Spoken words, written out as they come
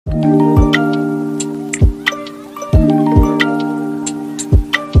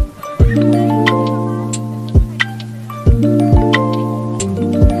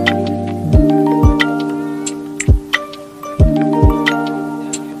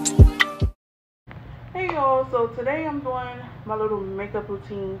So today I'm doing my little makeup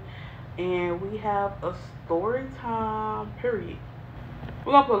routine, and we have a story time period.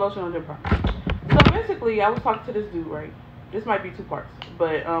 We're gonna put lotion on different parts. So basically, I was talking to this dude, right? This might be two parts,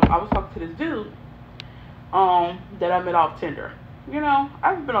 but I was talking to this dude that I met off Tinder. You know,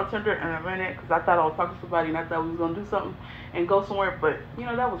 I haven't been on Tinder in a minute because I thought I was talking to somebody and I thought we was gonna do something and go somewhere, but you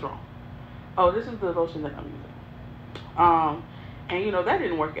know that was wrong. Oh, this is the lotion that I'm using. And you know that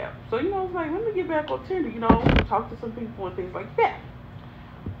didn't work out. So you know I was like, let me get back on Tinder. You know, talk to some people and things like that.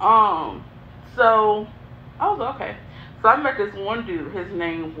 So I was like, okay. So I met this one dude. His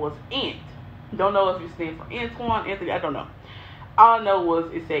name was Ant. Don't know if he stands for Antoine, Anthony. I don't know. All I know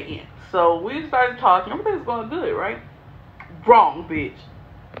was it said Ant. So we started talking. Everything was going good, right? Wrong, bitch.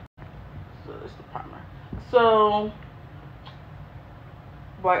 So this is the primer. So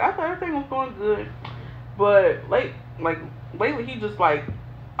like I thought everything was going good, but lately he just like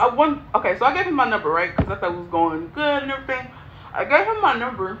okay, so I gave him my number, right? Because I thought it was going good and everything. I gave him my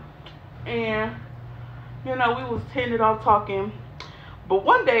number, and you know we was hitting it off talking. But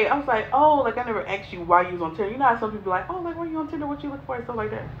one day I was like, oh, like I never asked you why you was on Tinder. You know how some people like, oh, like why you on Tinder? What you look for and stuff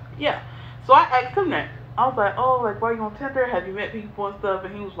like that. Yeah. So I asked him that. I was like, oh, like why you on Tinder? Have you met people and stuff?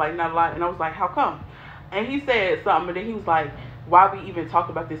 And he was like, not a lot. And I was like, how come? And he said something, and then he was like, why we even talk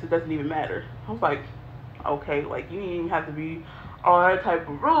about this? It doesn't even matter. I was like, okay, like you didn't even have to be all that type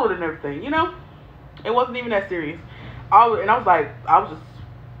of rude and everything, you know? It wasn't even that serious. I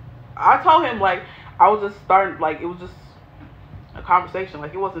told him like I was just starting, like it was just a conversation,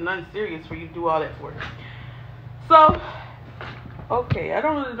 like it wasn't nothing serious for you to do all that for. So okay, I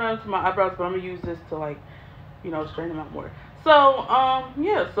don't really know to my eyebrows, but I'm gonna use this to like, you know, straighten them out more. So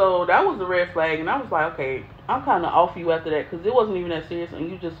yeah, so that was a red flag, and I was like, okay, I'm kind of off you after that because it wasn't even that serious, and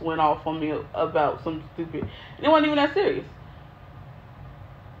you just went off on me about some stupid, and it wasn't even that serious.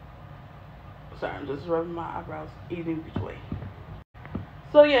 Sorry, I'm just rubbing my eyebrows eating each way.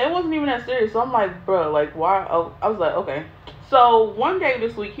 So yeah, it wasn't even that serious. So I'm like, bro, like why? Oh, I was like, okay. So one day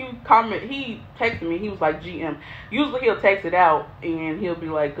this week, he texted me. He was like, GM. Usually he'll text it out and he'll be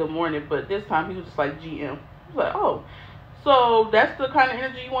like, good morning, but this time he was just like, GM. I was like, oh, so that's the kind of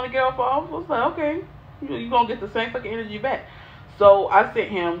energy you want to get off of? I was like, okay, you're gonna get the same fucking energy back. So I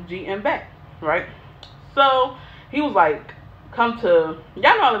sent him GM back, right? So he was like, come to,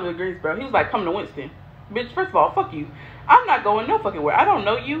 y'all know I live in Greensboro. He was like, come to Winston. Bitch, first of all, fuck you. I'm not going no fucking where. I don't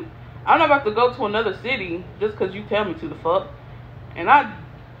know you. I'm not about to go to another city just because you tell me to the fuck. And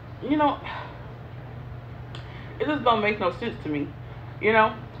you know, it just don't make no sense to me, you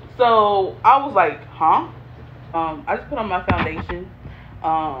know? So I was like, huh? I just put on my foundation.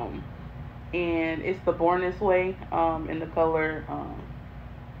 And it's the Born This Way in the color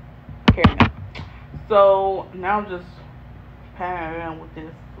caramel. So now I'm just patting around with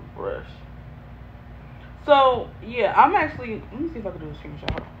this brush. So yeah, I'm actually, let me see if I can do a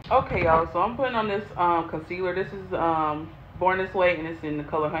screenshot. Okay, y'all, so I'm putting on this concealer. This is Born This Way, and it's in the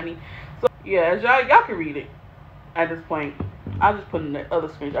color Honey. So yeah, as y'all can read it at this point. I'll just put in the other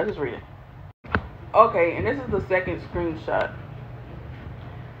screenshot. I just read it. Okay, and this is the second screenshot.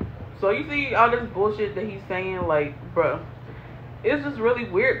 So you see all this bullshit that he's saying, like, bro, it's just really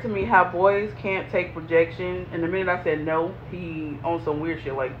weird to me how boys can't take rejection. And the minute I said no, he on some weird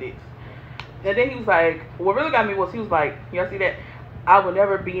shit like this. And then he was like, what really got me was he was like, y'all see that? I would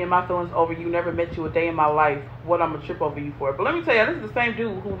never be in my feelings over you. Never met you a day in my life. What I'm gonna trip over you for? But let me tell you, this is the same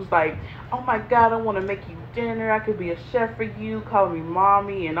dude who was like, oh my God, I want to make you dinner. I could be a chef for you. Call me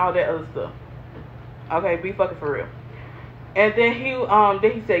mommy and all that other stuff. Okay, be fucking for real. And then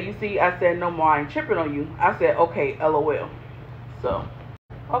he said, you see, I said no more. I ain't tripping on you. I said, okay, LOL. So,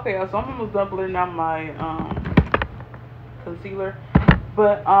 okay, so I'm almost done blending out my concealer.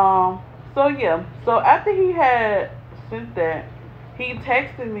 But so yeah, so after he had sent that, he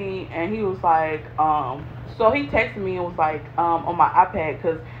texted me and he was like, so he texted me and was like, on my iPad,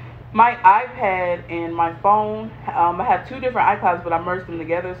 because my iPad and my phone, I have two different iPods, but I merged them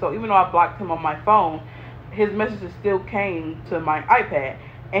together. So even though I blocked him on my phone, his messages still came to my iPad.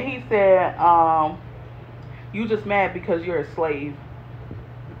 And he said, you just mad because you're a slave.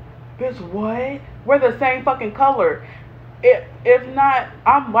 Bitch, what? We're the same fucking color. If not,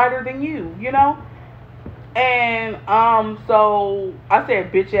 I'm lighter than you, you know? And so I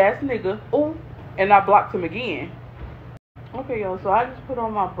said, bitch ass nigga. Ooh. And I blocked him again. Okay, y'all, so I just put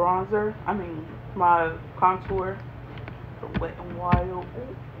on my bronzer. I mean, my contour. Wet and Wild.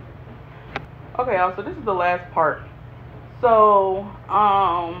 Ooh. Okay, y'all, so this is the last part. So,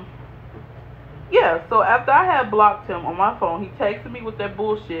 yeah, so after I had blocked him on my phone, he texted me with that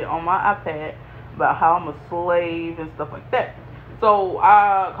bullshit on my iPad about how I'm a slave and stuff like that. So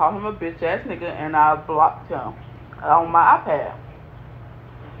I called him a bitch ass nigga and I blocked him on my iPad.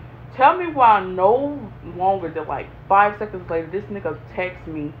 Tell me why no longer than like 5 seconds later, this nigga texts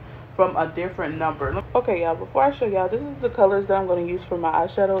me from a different number. Okay, y'all, before I show y'all, this is the colors that I'm going to use for my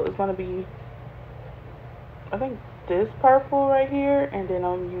eyeshadow. It's going to be, I think, this purple right here. And then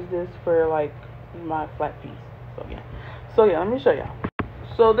I'm going to use this for like my flat piece. So yeah, let me show y'all.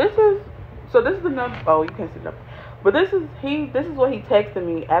 So this is the number. Oh, you can't see the number. But this is what he texted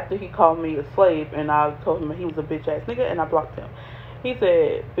me after he called me a slave. And I told him he was a bitch ass nigga and I blocked him. He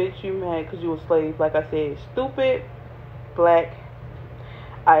said, bitch, you mad because you a slave. Like I said, stupid, black,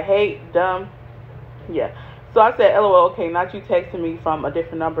 I hate, dumb. Yeah. So I said, LOL, okay, not you texting me from a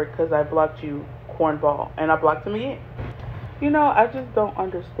different number because I blocked you, cornball. And I blocked him again. You know, I just don't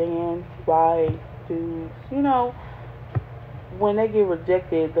understand why dudes, you know, when they get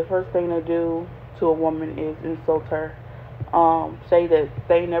rejected, the first thing they do to a woman is insult her. Say that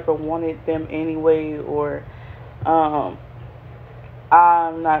they never wanted them anyway, or,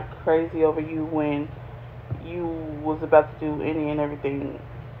 I'm not crazy over you when you was about to do any and everything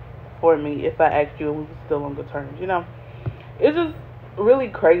for me if I asked you and we were still on good terms, you know. It's just really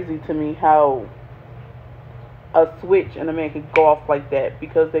crazy to me how a switch and a man can go off like that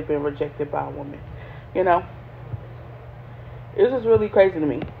because they've been rejected by a woman, you know. It's just really crazy to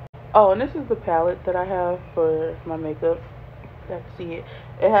me. Oh, and this is the palette that I have for my makeup. You can see it.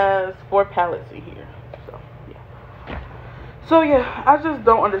 It has 4 palettes in here. So yeah, I just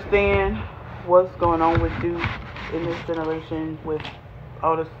don't understand what's going on with dudes in this generation with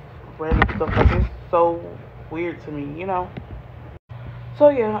all this random stuff. Like, it's so weird to me, you know. So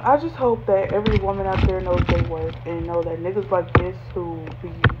yeah, I just hope that every woman out there knows their worth and know that niggas like this who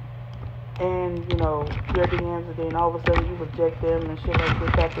be in, you know, your DMs and then all of a sudden you reject them and shit like this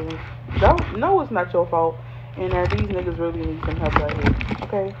happens. Don't know it's not your fault and that these niggas really need some help right here.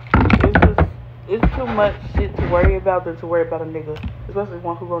 Okay? It's too much shit to worry about than to worry about a nigga. Especially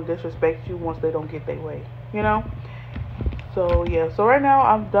one who gonna disrespect you once they don't get their way. You know? So yeah, so right now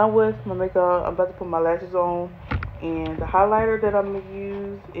I'm done with my makeup. I'm about to put my lashes on. And the highlighter that I'm gonna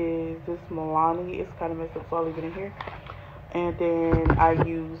use is this Milani. It's kind of messed up, so I'll leave it in here. And then I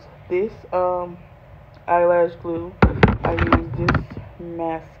use this eyelash glue. I use this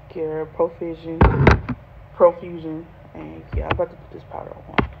mascara, Profusion. And yeah, I'm about to put this powder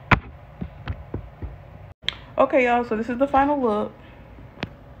on. Okay, y'all, so this is the final look.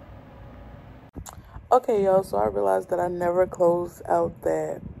 Okay, y'all, so I realized that I never closed out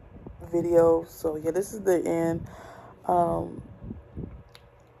that video. So yeah, this is the end.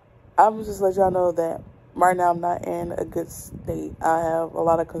 I was just let y'all know that right now I'm not in a good state. I have a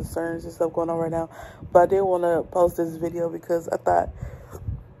lot of concerns and stuff going on right now. But I did want to post this video because I thought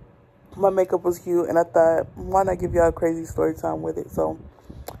my makeup was cute. And I thought, why not give y'all a crazy story time with it? So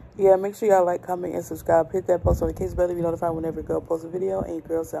yeah, make sure y'all like, comment, and subscribe. Hit that post notification bell to be notified whenever I go post a video. And your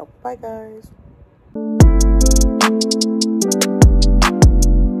girls out. Bye, guys.